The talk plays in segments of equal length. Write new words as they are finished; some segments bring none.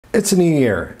It's a new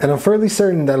year, and I'm fairly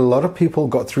certain that a lot of people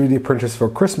got 3D printers for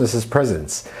Christmas as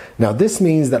presents. Now this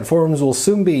means that forums will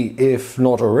soon be, if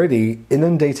not already,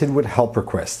 inundated with help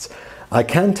requests. I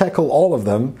can't tackle all of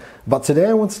them, but today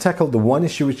I want to tackle the one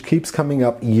issue which keeps coming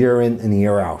up year in and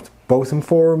year out, both in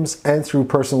forums and through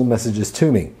personal messages to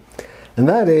me. And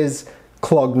that is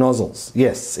clogged nozzles.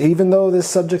 Yes, even though this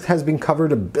subject has been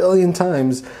covered a billion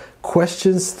times,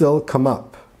 questions still come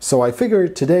up. So I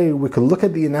figured today we could look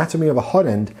at the anatomy of a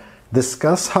hotend,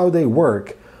 discuss how they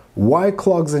work, why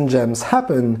clogs and gems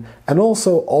happen, and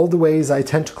also all the ways I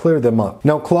tend to clear them up.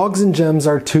 Now, clogs and gems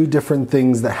are two different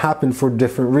things that happen for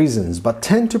different reasons, but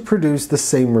tend to produce the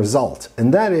same result,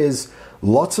 and that is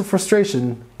lots of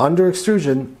frustration, under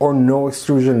extrusion, or no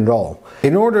extrusion at all.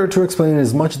 In order to explain in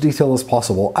as much detail as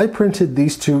possible, I printed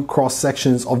these two cross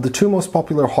sections of the two most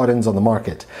popular hotends on the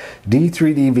market,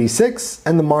 D3D V6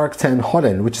 and the Mark X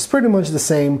hotend, which is pretty much the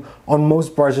same on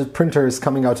most budget printers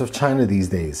coming out of China these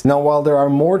days. Now, while there are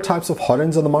more types of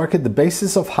hotends on the market, the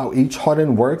basis of how each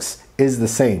hotend works is the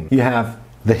same. You have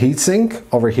the heatsink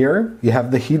over here, you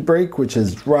have the heat break, which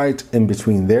is right in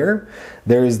between there.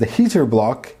 There is the heater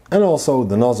block, and also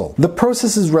the nozzle. The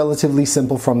process is relatively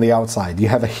simple from the outside. You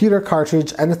have a heater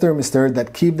cartridge and a thermistor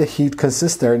that keep the heat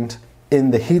consistent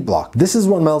in the heat block. This is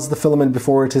what melts the filament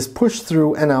before it is pushed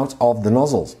through and out of the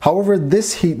nozzles. However,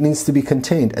 this heat needs to be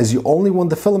contained, as you only want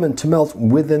the filament to melt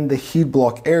within the heat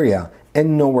block area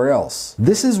and nowhere else.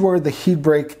 This is where the heat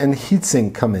break and heat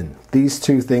sink come in, these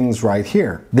two things right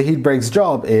here. The heat break's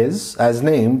job is, as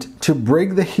named, to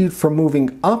break the heat from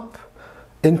moving up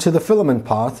into the filament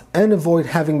path and avoid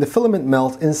having the filament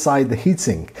melt inside the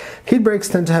heatsink. Heat breaks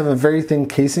tend to have a very thin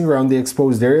casing around the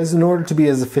exposed areas in order to be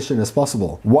as efficient as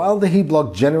possible. While the heat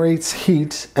block generates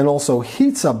heat and also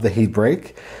heats up the heat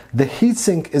break, the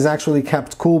heatsink is actually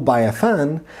kept cool by a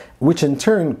fan, which in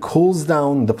turn cools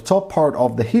down the top part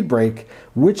of the heat break,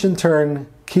 which in turn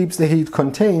keeps the heat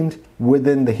contained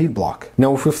within the heat block.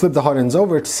 Now, if we flip the hotends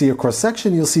over to see a cross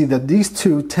section, you'll see that these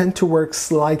two tend to work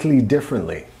slightly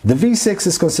differently. The V6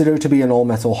 is considered to be an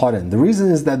all-metal hotend. The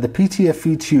reason is that the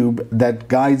PTFE tube that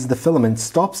guides the filament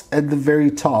stops at the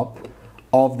very top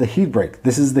of the heat break.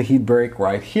 This is the heat break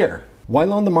right here.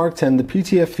 While on the Mark X, the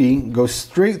PTFE goes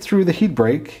straight through the heat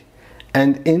break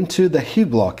and into the heat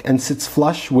block and sits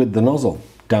flush with the nozzle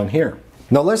down here.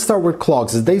 Now let's start with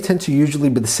clogs, as they tend to usually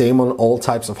be the same on all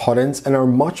types of hotends and are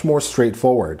much more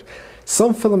straightforward.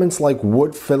 Some filaments like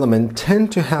wood filament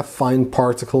tend to have fine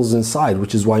particles inside,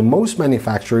 which is why most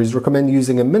manufacturers recommend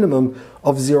using a minimum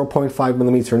of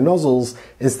 0.5mm nozzles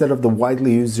instead of the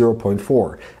widely used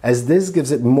 0.4, as this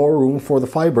gives it more room for the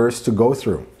fibers to go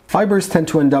through. Fibers tend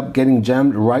to end up getting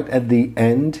jammed right at the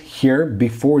end here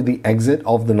before the exit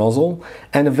of the nozzle,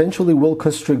 and eventually will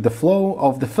constrict the flow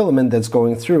of the filament that's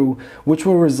going through, which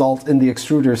will result in the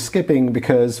extruder skipping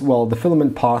because, well, the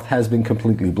filament path has been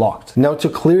completely blocked. Now, to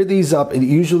clear these up, it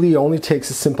usually only takes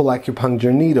a simple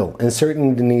acupuncture needle,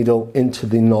 inserting the needle into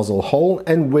the nozzle hole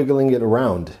and wiggling it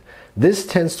around. This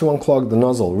tends to unclog the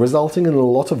nozzle, resulting in a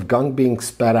lot of gunk being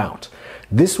spat out.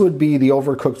 This would be the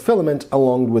overcooked filament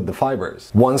along with the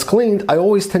fibers. Once cleaned, I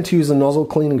always tend to use a nozzle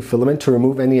cleaning filament to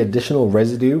remove any additional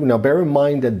residue. Now bear in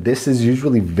mind that this is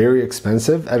usually very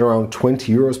expensive at around 20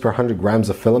 euros per 100 grams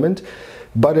of filament,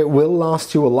 but it will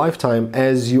last you a lifetime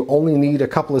as you only need a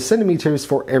couple of centimeters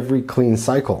for every clean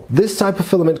cycle. This type of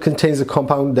filament contains a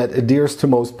compound that adheres to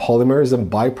most polymers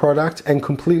and byproduct and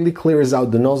completely clears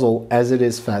out the nozzle as it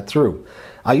is fed through.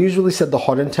 I usually set the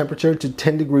hotend temperature to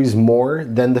 10 degrees more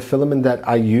than the filament that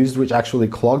I used, which actually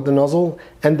clogged the nozzle,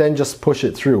 and then just push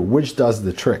it through, which does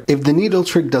the trick. If the needle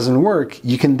trick doesn't work,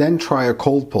 you can then try a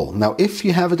cold pull. Now, if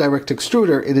you have a direct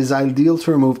extruder, it is ideal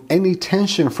to remove any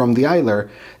tension from the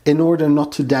idler in order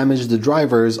not to damage the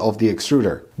drivers of the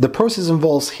extruder. The process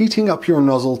involves heating up your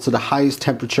nozzle to the highest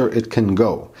temperature it can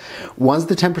go. Once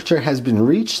the temperature has been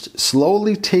reached,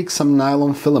 slowly take some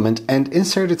nylon filament and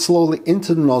insert it slowly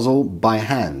into the nozzle by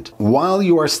hand. While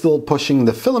you are still pushing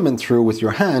the filament through with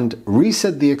your hand,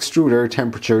 reset the extruder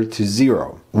temperature to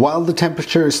 0. While the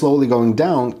temperature is slowly going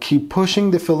down, keep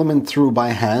pushing the filament through by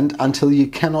hand until you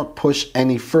cannot push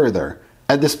any further.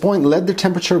 At this point, let the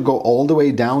temperature go all the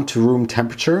way down to room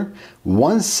temperature.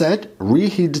 Once set,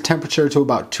 reheat the temperature to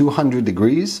about 200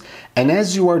 degrees, and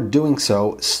as you are doing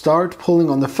so, start pulling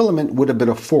on the filament with a bit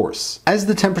of force. As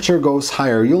the temperature goes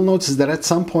higher, you'll notice that at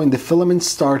some point the filament's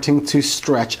starting to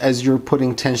stretch as you're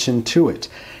putting tension to it.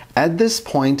 At this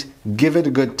point, give it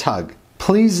a good tug.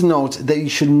 Please note that you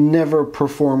should never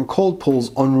perform cold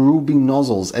pulls on ruby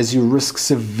nozzles, as you risk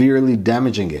severely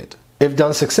damaging it. If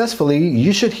done successfully,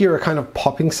 you should hear a kind of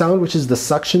popping sound, which is the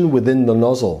suction within the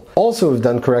nozzle. Also, if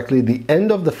done correctly, the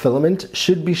end of the filament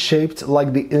should be shaped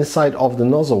like the inside of the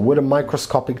nozzle with a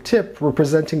microscopic tip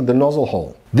representing the nozzle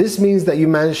hole. This means that you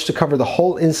managed to cover the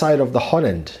whole inside of the hot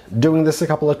end. Doing this a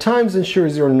couple of times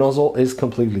ensures your nozzle is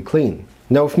completely clean.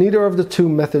 Now, if neither of the two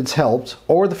methods helped,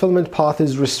 or the filament path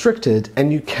is restricted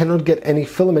and you cannot get any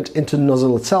filament into the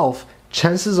nozzle itself,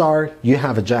 chances are you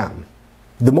have a jam.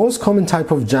 The most common type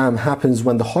of jam happens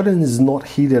when the hot end is not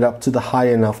heated up to the high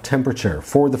enough temperature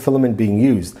for the filament being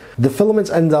used. The filaments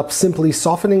end up simply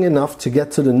softening enough to get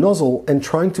to the nozzle and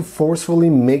trying to forcefully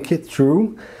make it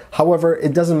through. However,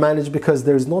 it doesn't manage because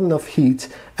there's not enough heat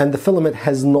and the filament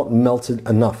has not melted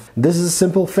enough. This is a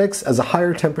simple fix, as a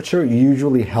higher temperature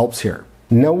usually helps here.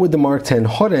 Now, with the Mark 10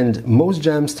 hot end, most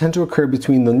jams tend to occur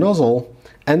between the nozzle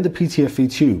and the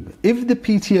PTFE tube. If the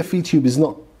PTFE tube is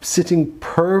not sitting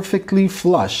perfectly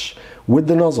flush with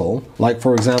the nozzle, like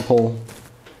for example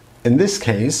in this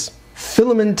case,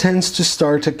 filament tends to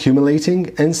start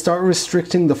accumulating and start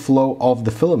restricting the flow of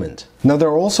the filament. Now, there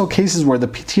are also cases where the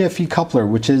PTFE coupler,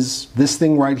 which is this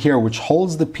thing right here, which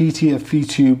holds the PTFE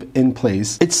tube in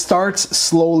place, it starts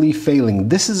slowly failing.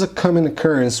 This is a common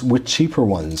occurrence with cheaper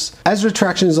ones. As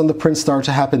retractions on the print start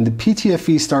to happen, the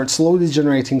PTFE starts slowly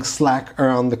generating slack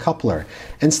around the coupler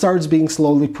and starts being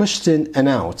slowly pushed in and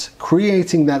out,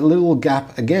 creating that little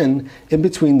gap again in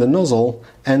between the nozzle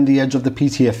and the edge of the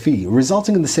PTFE,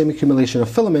 resulting in the same accumulation of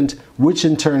filament, which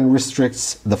in turn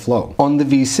restricts the flow. On the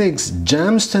V6,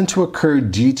 jams tend to occur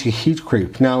due to heat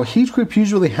creep. Now, heat creep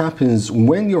usually happens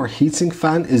when your heatsink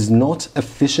fan is not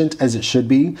efficient as it should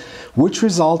be, which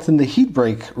results in the heat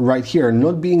break right here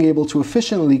not being able to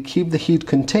efficiently keep the heat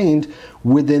contained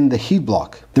within the heat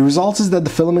block. The result is that the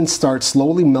filaments start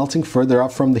slowly melting further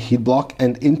up from the heat block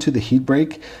and into the heat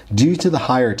break due to the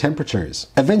higher temperatures.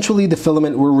 Eventually, the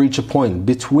filament will reach a point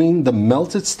between the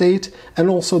melted state and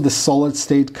also the solid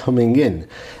state coming in,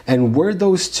 and where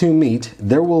those two meet,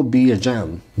 there will be a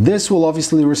jam. This will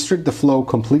obviously restrict the flow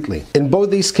completely. In both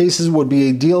these cases, it would be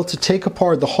ideal to take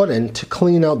apart the hot end to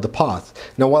clean out the path.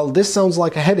 Now, while this sounds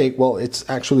like a headache, well, it's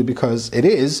actually because it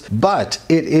is, but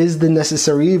it is the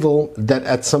necessary evil that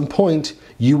at some point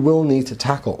you will need to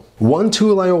tackle. One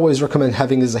tool I always recommend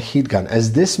having is a heat gun,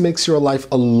 as this makes your life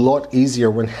a lot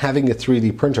easier when having a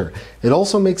 3D printer. It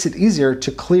also makes it easier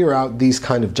to clear out these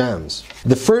kind of jams.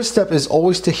 The first step is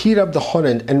always to heat up the hot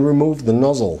end and remove the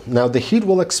nozzle. Now, the heat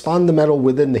will expand the metal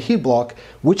within the heat block,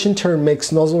 which in turn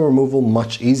makes nozzle removal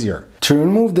much easier. To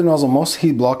remove the nozzle, most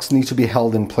heat blocks need to be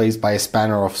held in place by a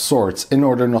spanner of sorts in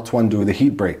order not to undo the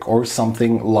heat break, or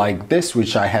something like this,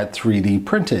 which I had 3D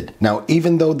printed. Now,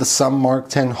 even though the some Mark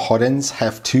 10 hot ends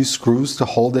have two screws to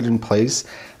hold it in place,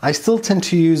 I still tend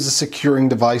to use a securing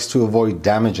device to avoid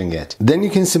damaging it. Then you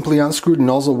can simply unscrew the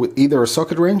nozzle with either a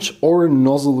socket wrench or a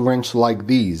nozzle wrench like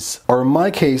these. Or in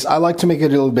my case, I like to make it a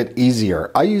little bit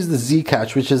easier. I use the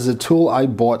Z-catch, which is a tool I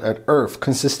bought at Earth,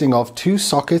 consisting of two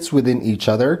sockets within each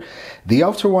other. The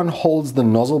outer one holds the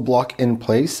nozzle block in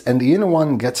place, and the inner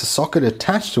one gets a socket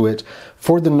attached to it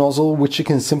for the nozzle, which you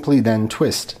can simply then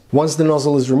twist. Once the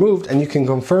nozzle is removed and you can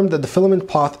confirm that the filament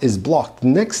path is blocked, the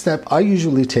next step I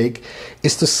usually take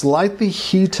is to slightly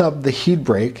heat up the heat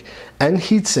break and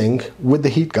heatsink with the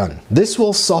heat gun. This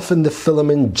will soften the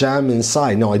filament jam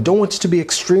inside. Now, I don't want it to be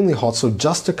extremely hot, so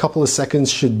just a couple of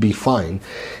seconds should be fine.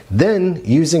 Then,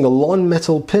 using a long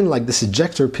metal pin like this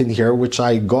ejector pin here, which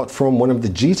I got from one of the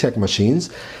G-Tech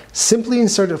machines, simply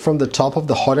insert it from the top of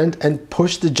the hot end and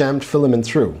push the jammed filament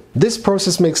through. This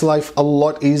process makes life a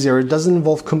lot easier. It doesn't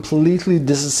involve completely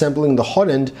disassembling the hot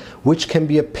end, which can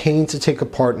be a pain to take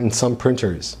apart in some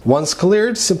printers. Once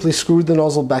cleared, simply screw the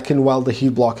nozzle back in while the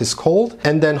heat block is cold,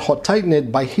 and then hot tighten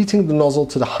it by heating the nozzle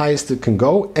to the highest it can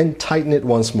go and tighten it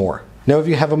once more. Now, if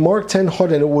you have a Mark 10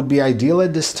 hot end, it would be ideal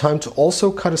at this time to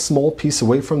also cut a small piece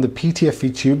away from the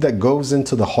PTFE tube that goes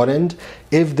into the hot end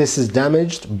if this is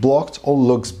damaged, blocked, or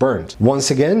looks burnt.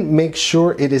 Once again, make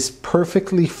sure it is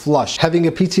perfectly flush. Having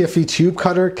a PTFE tube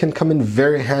cutter can come in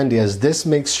very handy, as this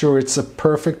makes sure it's a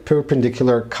perfect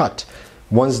perpendicular cut.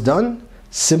 Once done,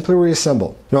 simply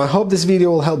reassemble. Now, I hope this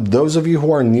video will help those of you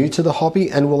who are new to the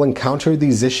hobby and will encounter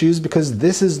these issues, because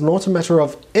this is not a matter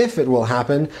of if it will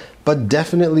happen, but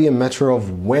definitely a matter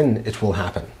of when it will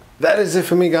happen. That is it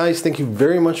for me, guys. Thank you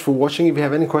very much for watching. If you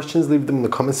have any questions, leave them in the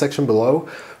comment section below.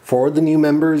 For the new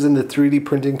members in the 3D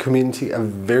printing community, a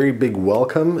very big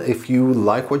welcome. If you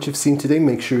like what you've seen today,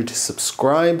 make sure to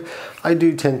subscribe. I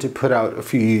do tend to put out a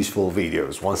few useful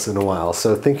videos once in a while.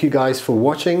 So thank you guys for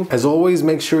watching. As always,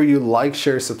 make sure you like,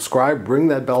 share, subscribe, ring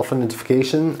that bell for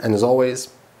notification. And as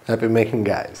always, happy making,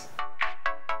 guys.